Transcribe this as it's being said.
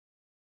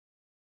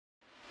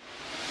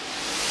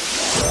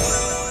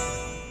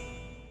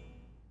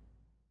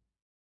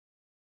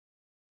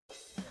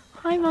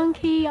Hi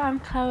Monkey, I'm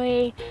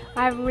Chloe.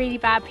 I have a really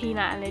bad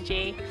peanut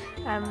allergy.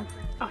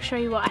 I'll show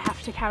you what I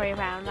have to carry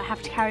around. I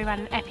have to carry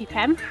around an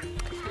EpiPen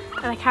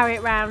and I carry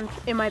it around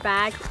in my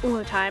bag all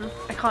the time.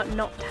 I can't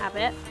not have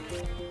it.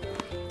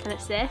 And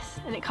it's this,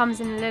 and it comes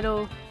in a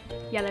little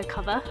yellow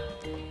cover,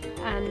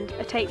 and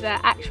I take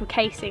the actual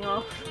casing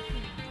off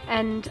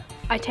and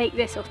I take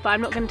this off, but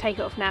I'm not going to take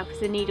it off now because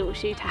the needle will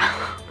shoot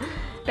out.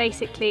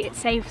 Basically it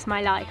saves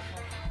my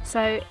life.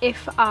 So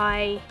if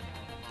I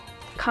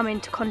come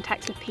into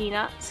contact with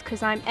peanuts,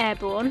 because I'm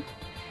airborne,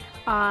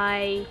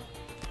 I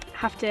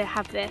have to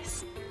have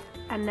this,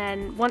 and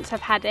then once I've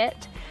had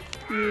it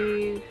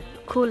you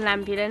call an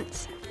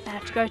ambulance, I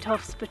have to go to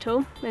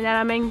hospital, and then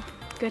I'm in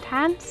good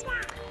hands,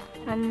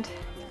 and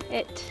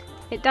it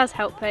does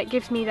help, but it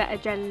gives me that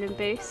adrenaline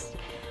boost.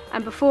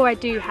 And before I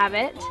do have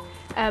it,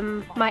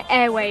 my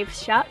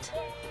airwaves shut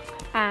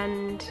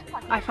and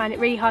I find it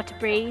really hard to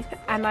breathe,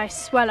 and I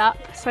swell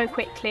up so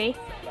quickly.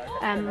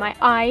 My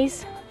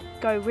eyes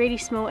go really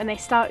small and they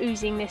start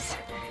oozing this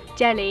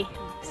jelly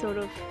sort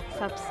of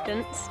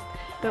substance.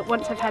 But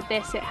once I've had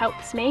this, it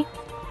helps me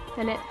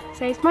and it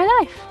saves my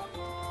life.